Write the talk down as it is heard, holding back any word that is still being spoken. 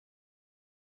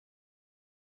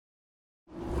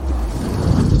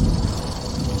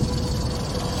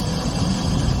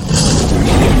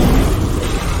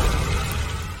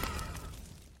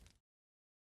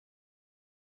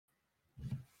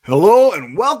Hello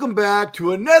and welcome back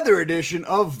to another edition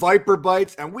of Viper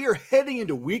Bites, and we are heading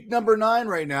into week number 9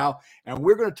 right now, and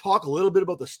we're going to talk a little bit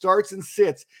about the starts and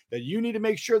sits that you need to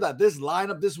make sure that this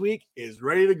lineup this week is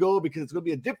ready to go, because it's going to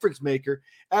be a difference maker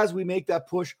as we make that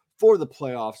push for the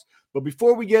playoffs. But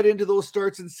before we get into those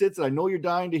starts and sits that I know you're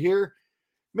dying to hear,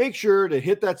 make sure to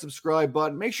hit that subscribe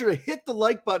button. Make sure to hit the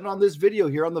like button on this video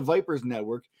here on the Vipers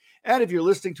Network. And if you're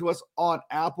listening to us on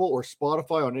Apple or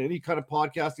Spotify, on any kind of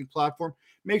podcasting platform,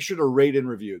 make sure to rate and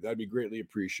review. That'd be greatly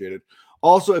appreciated.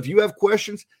 Also, if you have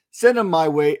questions, send them my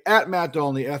way at Matt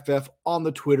Donnelly FF on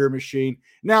the Twitter machine.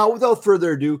 Now, without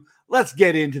further ado, let's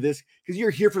get into this, because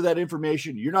you're here for that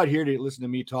information. You're not here to listen to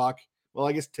me talk. Well,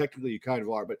 I guess technically you kind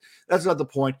of are, but that's not the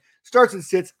point. Starts and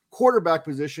sits, quarterback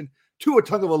position, Tua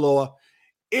Tagovailoa.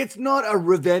 It's not a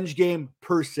revenge game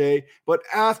per se, but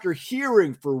after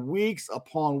hearing for weeks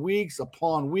upon weeks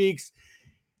upon weeks,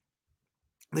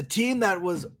 the team that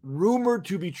was rumored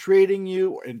to be trading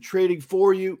you and trading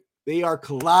for you, they are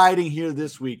colliding here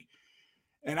this week.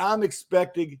 And I'm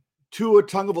expecting Tua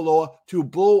Tagovailoa to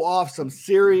blow off some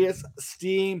serious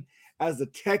steam as the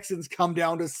Texans come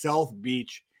down to South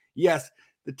Beach. Yes,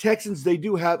 the Texans, they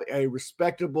do have a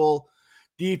respectable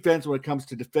defense when it comes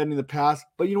to defending the pass.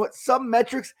 But you know what? Some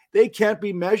metrics, they can't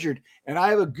be measured. And I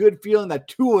have a good feeling that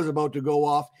Tua is about to go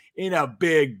off in a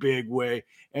big, big way.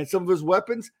 And some of his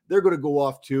weapons, they're going to go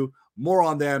off too. More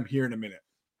on them here in a minute.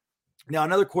 Now,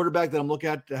 another quarterback that I'm looking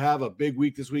at to have a big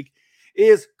week this week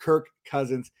is Kirk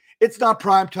Cousins. It's not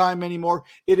prime time anymore.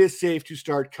 It is safe to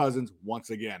start Cousins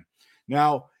once again.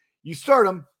 Now, you start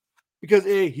him because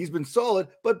A, he's been solid,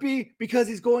 but B, because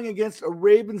he's going against a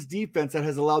Ravens defense that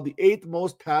has allowed the 8th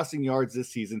most passing yards this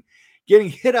season, getting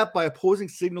hit up by opposing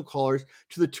signal callers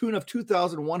to the tune of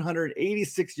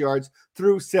 2,186 yards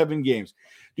through 7 games.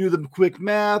 Do the quick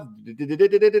math.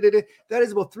 That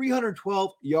is about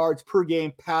 312 yards per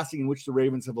game passing in which the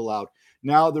Ravens have allowed.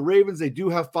 Now, the Ravens, they do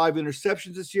have 5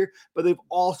 interceptions this year, but they've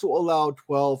also allowed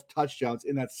 12 touchdowns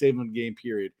in that 7-game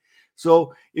period.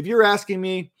 So if you're asking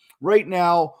me right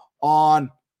now, on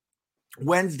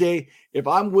Wednesday, if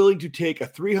I'm willing to take a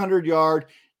 300-yard,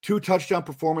 2-touchdown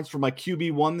performance for my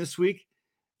QB1 this week,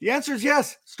 the answer is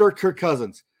yes. Start Kirk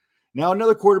Cousins. Now,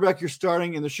 another quarterback you're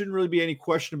starting, and there shouldn't really be any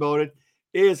question about it,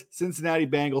 is Cincinnati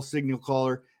Bengals signal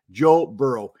caller Joe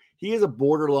Burrow. He is a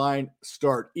borderline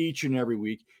start each and every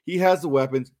week. He has the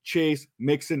weapons: Chase,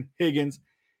 Mixon, Higgins.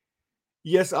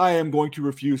 Yes, I am going to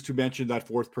refuse to mention that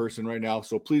fourth person right now,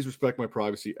 so please respect my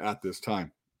privacy at this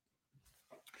time.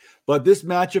 But this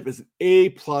matchup is an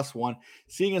A+1,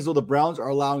 seeing as though the Browns are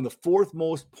allowing the 4th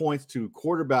most points to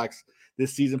quarterbacks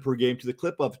this season per game, to the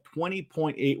clip of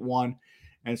 20.81,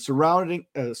 and surrendering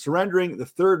the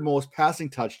 3rd most passing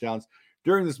touchdowns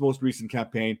during this most recent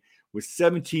campaign with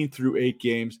 17 through 8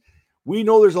 games. We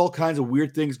know there's all kinds of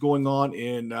weird things going on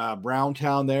in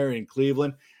Browntown there in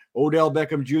Cleveland. Odell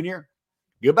Beckham Jr.,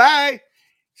 goodbye.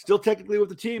 Still technically with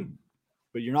the team,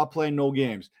 but you're not playing no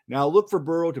games. Now look for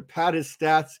Burrow to pad his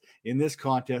stats in this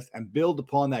contest and build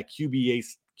upon that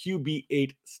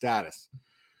QB8 status.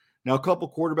 Now, a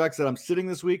couple quarterbacks that I'm sitting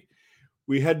this week.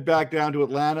 We head back down to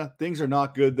Atlanta. Things are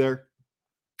not good there.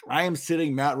 I am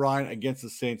sitting Matt Ryan against the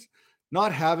Saints.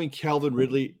 Not having Calvin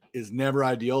Ridley is never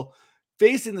ideal.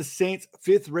 Facing the Saints'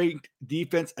 5th-ranked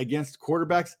defense against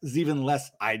quarterbacks is even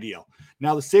less ideal.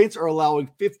 Now, the Saints are allowing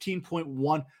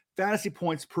 15.1 fantasy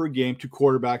points per game to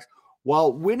quarterbacks,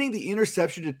 while winning the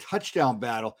interception to touchdown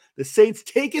battle. The Saints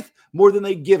taketh more than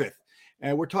they giveth.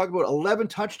 And we're talking about 11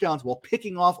 touchdowns while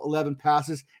picking off 11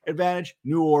 passes. Advantage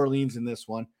New Orleans in this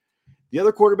one. The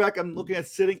other quarterback I'm looking at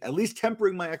sitting, at least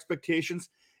tempering my expectations,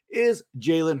 is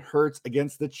Jalen Hurts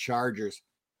against the Chargers.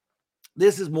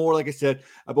 This is more, like I said,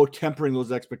 about tempering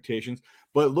those expectations.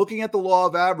 But looking at the law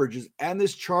of averages, and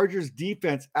this Chargers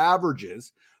defense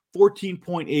averages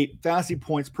 14.8 fantasy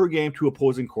points per game to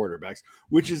opposing quarterbacks,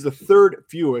 which is the 3rd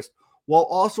fewest, while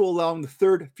also allowing the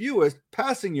 3rd fewest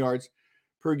passing yards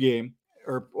per game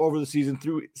or over the season.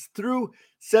 Through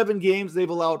 7 games, they've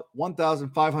allowed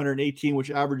 1,518, which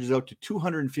averages out to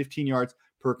 215 yards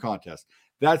per contest.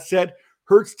 That said,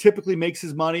 Hurts typically makes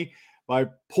his money by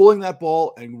pulling that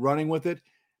ball and running with it,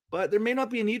 but there may not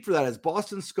be a need for that, as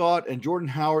Boston Scott and Jordan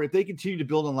Howard, if they continue to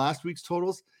build on last week's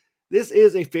totals, this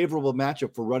is a favorable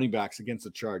matchup for running backs against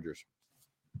the Chargers.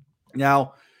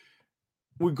 Now,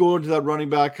 we go into that running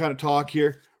back kind of talk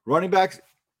here. Running backs,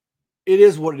 it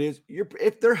is what it is.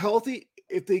 If they're healthy,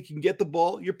 if they can get the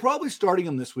ball, you're probably starting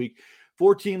them this week.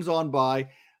 4 teams on bye,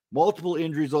 multiple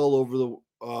injuries all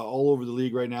over the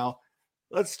league right now.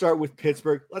 Let's start with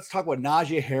Pittsburgh. Let's talk about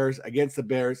Najee Harris against the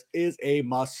Bears is a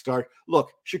must start. Look,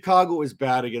 Chicago is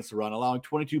bad against the run, allowing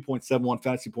 22.71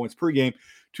 fantasy points per game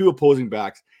to opposing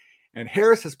backs. And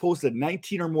Harris has posted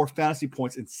 19 or more fantasy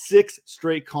points in 6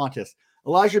 straight contests.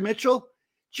 Elijah Mitchell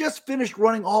just finished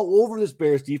running all over this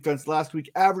Bears defense last week,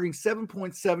 averaging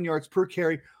 7.7 yards per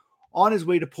carry on his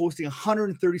way to posting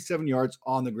 137 yards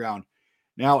on the ground.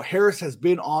 Now, Harris has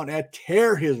been on a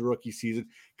tear his rookie season.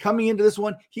 Coming into this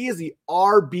one, he is the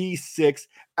RB6,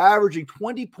 averaging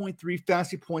 20.3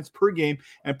 fantasy points per game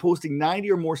and posting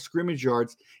 90 or more scrimmage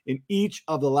yards in each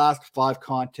of the last 5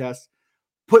 contests.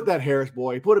 Put that Harris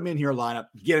boy, put him in your lineup,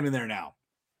 get him in there now.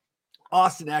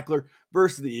 Austin Ekeler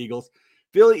versus the Eagles.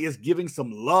 Philly is giving some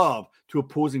love to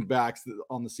opposing backs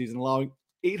on the season, allowing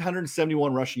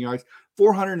 871 rushing yards,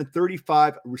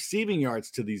 435 receiving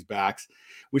yards to these backs,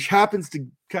 which happens to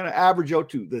kind of average out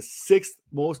to the 6th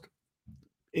most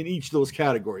in each of those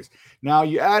categories. Now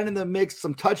you add in the mix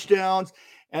some touchdowns,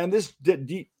 and this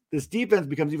defense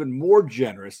becomes even more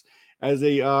generous as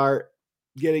they are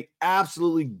getting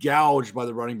absolutely gouged by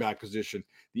the running back position.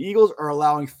 The Eagles are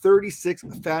allowing 36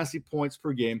 fantasy points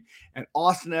per game, and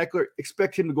Austin Ekeler,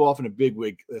 expect him to go off in a big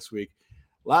week this week.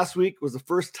 Last week was the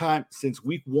first time since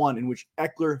week 1 in which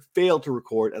Ekeler failed to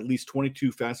record at least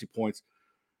 22 fantasy points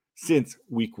since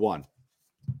week 1.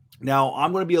 Now,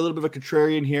 I'm going to be a little bit of a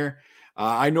contrarian here.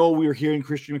 I know we were hearing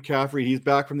Christian McCaffrey. He's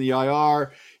back from the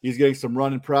IR. He's getting some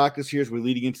run in practice here as we're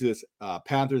leading into this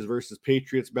Panthers versus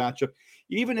Patriots matchup.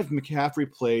 Even if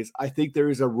McCaffrey plays, I think there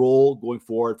is a role going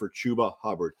forward for Chuba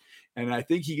Hubbard. And I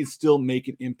think he can still make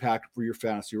an impact for your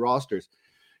fantasy rosters.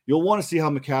 You'll want to see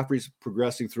how McCaffrey's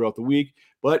progressing throughout the week.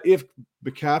 But if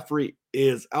McCaffrey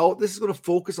is out, this is going to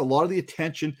focus a lot of the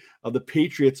attention of the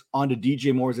Patriots onto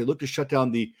DJ Moore as they look to shut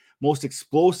down the most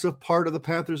explosive part of the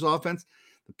Panthers offense.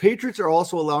 The Patriots are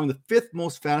also allowing the 5th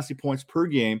most fantasy points per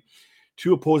game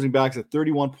to opposing backs at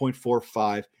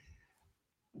 31.45.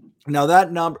 Now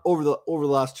that number over the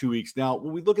last 2 weeks. Now,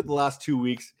 when we look at the last 2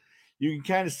 weeks, you can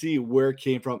kind of see where it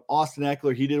came from. Austin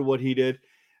Ekeler, he did what he did.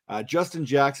 Justin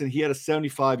Jackson, he had a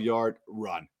 75-yard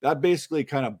run. That basically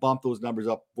kind of bumped those numbers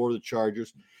up for the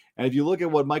Chargers. And if you look at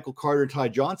what Michael Carter and Ty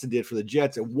Johnson did for the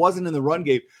Jets, it wasn't in the run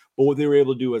game, but what they were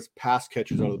able to do was pass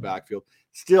catchers out of the backfield.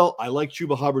 Still, I like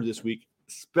Chuba Hubbard this week,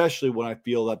 especially when I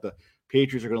feel that the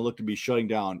Patriots are going to look to be shutting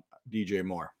down DJ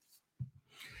Moore.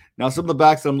 Now, some of the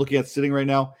backs that I'm looking at sitting right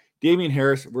now, Damian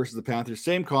Harris versus the Panthers,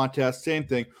 same contest, same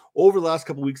thing. Over the last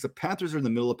couple of weeks, the Panthers are in the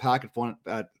middle of the pack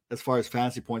as far as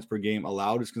fantasy points per game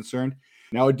allowed is concerned.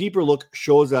 Now, a deeper look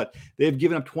shows that they've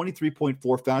given up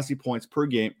 23.4 fantasy points per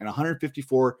game and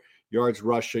 154 yards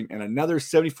rushing and another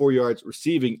 74 yards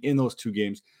receiving in those 2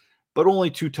 games, but only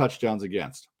 2 touchdowns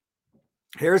against.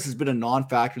 Harris has been a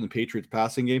non-factor in the Patriots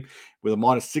passing game with a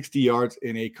modest 60 yards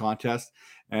in 8 contests.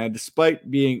 And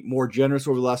despite being more generous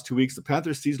over the last 2 weeks, the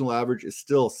Panthers' seasonal average is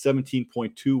still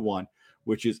 17.21,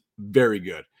 which is very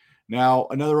good. Now,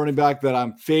 another running back that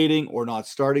I'm fading or not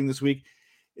starting this week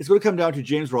is going to come down to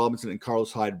James Robinson and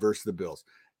Carlos Hyde versus the Bills.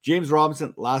 James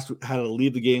Robinson had to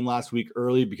leave the game last week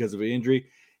early because of an injury.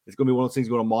 It's going to be one of those things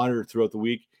going to monitor throughout the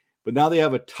week. But now they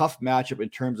have a tough matchup in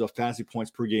terms of fantasy points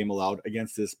per game allowed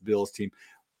against this Bills team.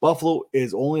 Buffalo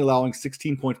is only allowing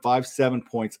 16.57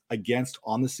 points against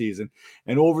on the season.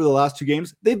 And over the last 2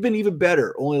 games, they've been even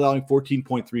better, only allowing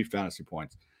 14.3 fantasy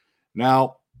points.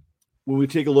 Now, when we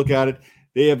take a look at it,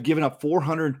 they have given up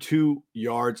 402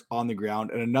 yards on the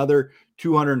ground and another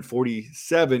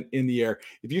 247 in the air.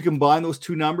 If you combine those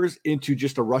 2 numbers into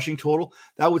just a rushing total,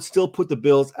 that would still put the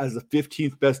Bills as the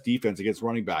 15th best defense against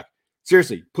running back.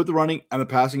 Seriously, put the running and the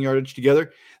passing yardage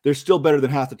together. They're still better than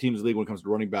half the teams in the league when it comes to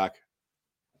running back.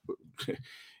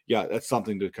 Yeah, that's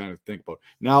something to kind of think about.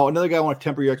 Now, another guy I want to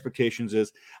temper your expectations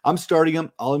is I'm starting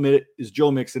him. I'll admit it, is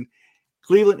Joe Mixon.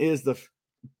 Cleveland is the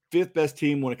 5th best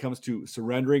team when it comes to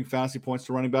surrendering fantasy points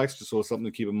to running backs, just so it's something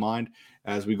to keep in mind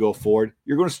as we go forward.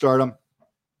 You're going to start him.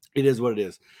 It is what it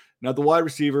is. Now, the wide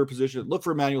receiver position, look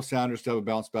for Emmanuel Sanders to have a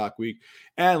bounce back week,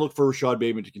 and look for Rashad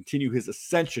Bateman to continue his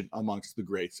ascension amongst the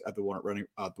greats at the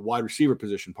wide receiver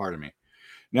position. Pardon me.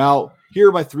 Now, here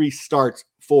are my 3 starts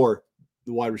for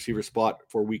the wide receiver spot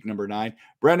for week number 9.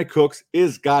 Brandon Cooks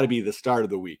is got to be the start of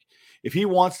the week. If he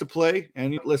wants to play,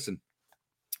 and listen,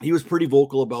 he was pretty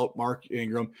vocal about Mark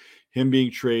Ingram, him being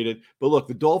traded. But look,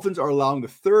 the Dolphins are allowing the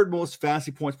 3rd most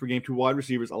fantasy points per game to wide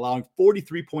receivers, allowing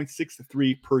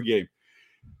 43.63 per game.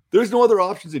 There's no other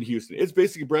options in Houston. It's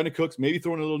basically Brandon Cooks, maybe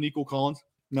throwing a little Nico Collins.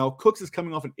 Now, Cooks is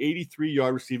coming off an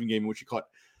 83-yard receiving game in which he caught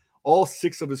all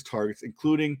 6 of his targets,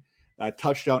 including a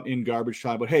touchdown in garbage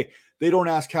time. But hey, they don't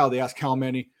ask how, they ask how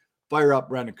many. Fire up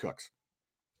Brandon Cooks.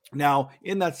 Now,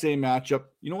 in that same matchup,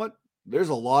 you know what? there's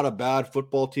a lot of bad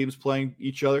football teams playing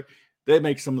each other. They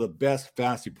make some of the best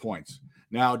fantasy points.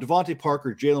 Now, Devontae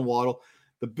Parker, Jalen Waddle,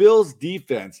 the Bills'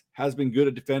 defense has been good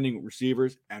at defending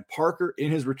receivers, and Parker,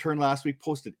 in his return last week,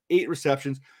 posted 8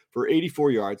 receptions for 84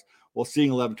 yards while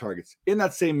seeing 11 targets. In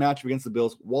that same matchup against the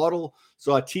Bills, Waddle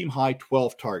saw a team-high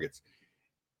 12 targets.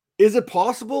 Is it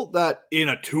possible that in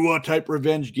a Tua-type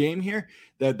revenge game here,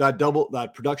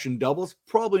 that production doubles?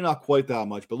 Probably not quite that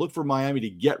much, but look for Miami to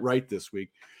get right this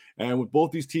week. And with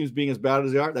both these teams being as bad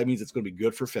as they are, that means it's going to be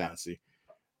good for fantasy.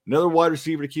 Another wide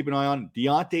receiver to keep an eye on,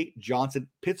 Deontay Johnson,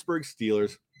 Pittsburgh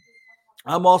Steelers.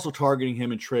 I'm also targeting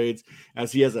him in trades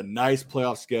as he has a nice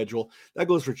playoff schedule. That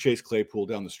goes for Chase Claypool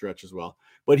down the stretch as well.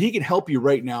 But he can help you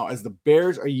right now as the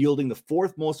Bears are yielding the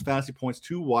 4th most fantasy points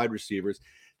to wide receivers,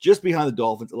 just behind the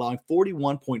Dolphins, allowing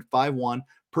 41.51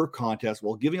 per contest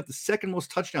while giving up the 2nd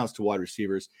most touchdowns to wide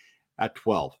receivers at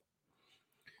 12.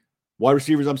 Wide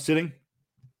receivers I'm sitting.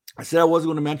 I said I wasn't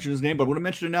going to mention his name, but I'm going to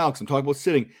mention it now because I'm talking about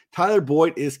sitting. Tyler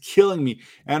Boyd is killing me,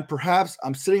 and perhaps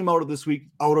I'm sitting him out of this week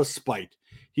out of spite.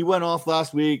 He went off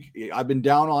last week. I've been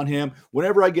down on him.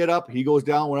 Whenever I get up, he goes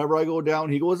down. Whenever I go down,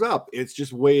 he goes up. It's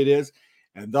just the way it is,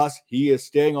 and thus he is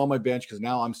staying on my bench because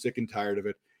now I'm sick and tired of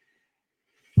it.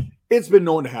 It's been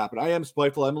known to happen. I am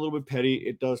spiteful. I'm a little bit petty.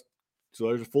 It does. So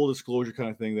there's a full disclosure kind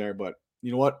of thing there, but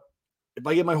you know what? If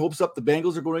I get my hopes up, the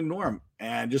Bengals are going to ignore him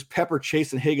and just pepper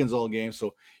Chase and Higgins all game.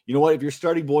 So, you know what? If you're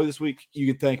starting Boyd this week, you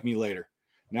can thank me later.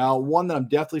 Now, one that I'm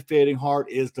definitely fading hard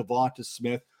is Devonta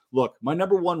Smith. Look, my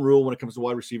number one rule when it comes to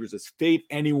wide receivers is fade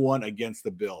anyone against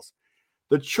the Bills.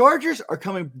 The Chargers are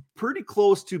coming pretty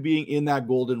close to being in that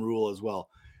golden rule as well.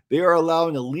 They are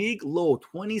allowing a league low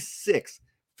 26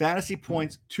 fantasy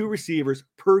points to receivers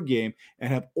per game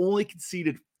and have only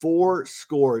conceded 4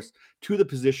 scores to the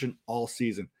position all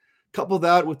season. Couple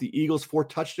that with the Eagles' 4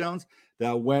 touchdowns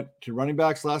that went to running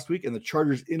backs last week and the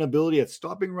Chargers' inability at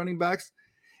stopping running backs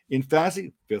in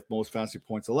fantasy, 5th most fantasy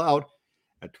points allowed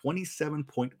at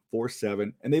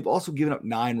 27.47. And they've also given up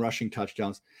 9 rushing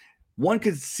touchdowns. One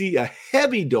could see a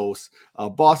heavy dose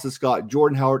of Boston Scott,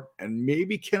 Jordan Howard, and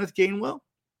maybe Kenneth Gainwell.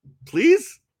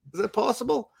 Please? Is that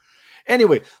possible?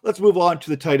 Anyway, let's move on to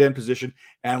the tight end position.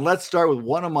 And let's start with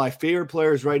one of my favorite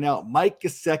players right now, Mike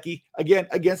Gesicki, again,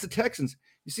 against the Texans.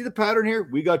 You see the pattern here?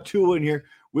 We got Tua in here.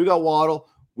 We got Waddle.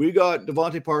 We got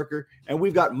Devontae Parker. And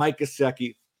we've got Mike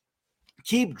Gesicki.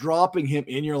 Keep dropping him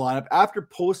in your lineup. After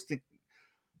posting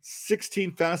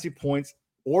 16 fantasy points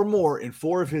or more in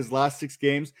 4 of his last 6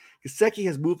 games, Gesicki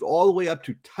has moved all the way up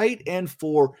to tight end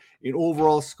 4 in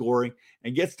overall scoring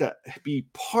and gets to be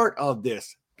part of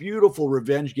this beautiful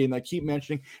revenge game that I keep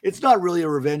mentioning. It's not really a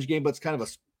revenge game, but it's kind of a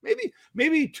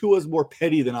maybe Tua's more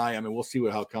petty than I am, and we'll see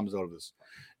how it comes out of this.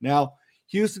 Now,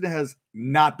 Houston has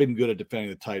not been good at defending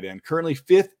the tight end. Currently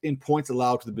 5th in points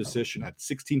allowed to the position at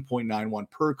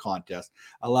 16.91 per contest,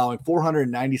 allowing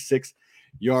 496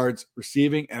 yards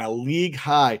receiving and a league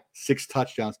high 6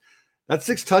 touchdowns. That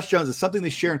 6 touchdowns is something they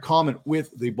share in common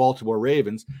with the Baltimore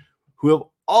Ravens, who have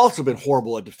also been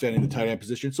horrible at defending the tight end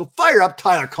position. So fire up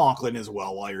Tyler Conklin as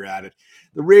well while you're at it.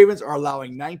 The Ravens are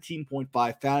allowing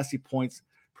 19.5 fantasy points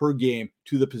per game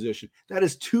to the position. That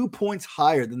is 2 points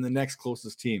higher than the next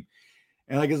closest team.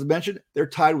 And like I mentioned, they're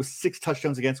tied with 6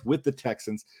 touchdowns against with the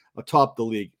Texans atop the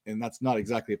league. And that's not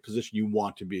exactly a position you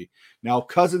want to be. Now,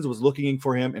 Cousins was looking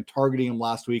for him and targeting him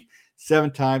last week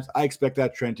 7 times. I expect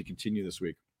that trend to continue this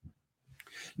week.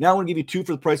 Now I'm going to give you 2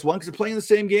 for the price of 1 because they're playing the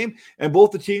same game, and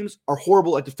both the teams are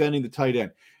horrible at defending the tight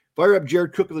end. Fire up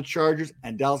Jared Cook of the Chargers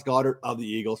and Dallas Goedert of the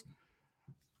Eagles.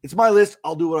 It's my list.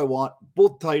 I'll do what I want.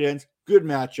 Both tight ends, good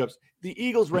matchups. The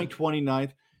Eagles rank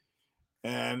 29th.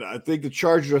 And I think the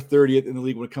Chargers are 30th in the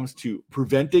league when it comes to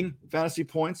preventing fantasy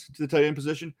points to the tight end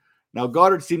position. Now,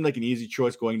 Goddard seemed like an easy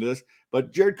choice going to this,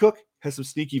 but Jared Cook has some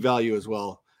sneaky value as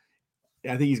well. I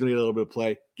think he's going to get a little bit of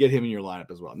play. Get him in your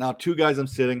lineup as well. Now, 2 guys I'm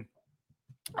sitting.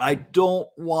 I don't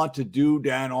want to do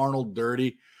Dan Arnold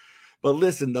dirty, but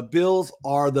listen, the Bills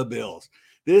are the Bills.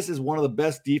 This is one of the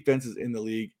best defenses in the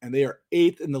league, and they are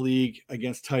 8th in the league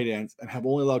against tight ends and have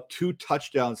only allowed 2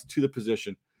 touchdowns to the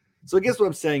position. So I guess what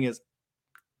I'm saying is,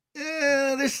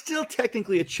 there's still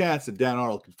technically a chance that Dan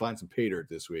Arnold could find some pay dirt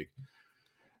this week.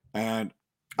 And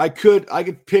I could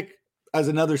pick as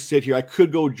another sit here. I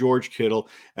could go George Kittle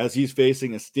as he's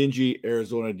facing a stingy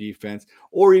Arizona defense,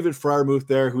 or even Freiermuth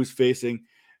there, who's facing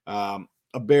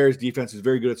a Bears defense who's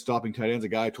very good at stopping tight ends. A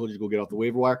guy I told you to go get off the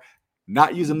waiver wire.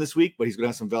 Not use him this week, but he's going to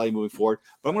have some value moving forward.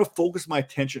 But I'm going to focus my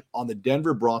attention on the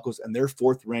Denver Broncos and their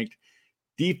 4th ranked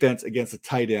defense against the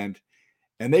tight end.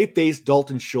 And they face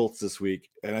Dalton Schultz this week.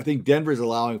 And I think Denver is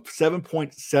allowing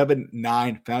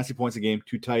 7.79 fantasy points a game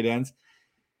to tight ends.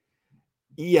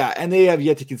 Yeah, and they have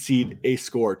yet to concede a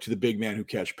score to the big man who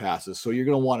catch passes. So you're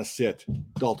going to want to sit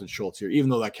Dalton Schultz here,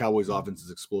 even though that Cowboys offense is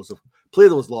explosive. Play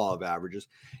those law of averages.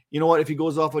 You know what? If he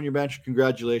goes off on your bench,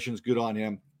 congratulations. Good on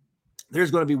him. There's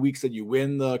going to be weeks that you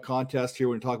win the contest here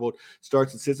when we talk about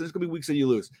starts and sits. There's going to be weeks that you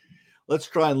lose. Let's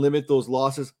try and limit those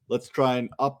losses. Let's try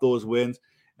and up those wins.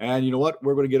 And you know what?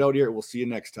 We're going to get out here. We'll see you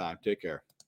next time. Take care.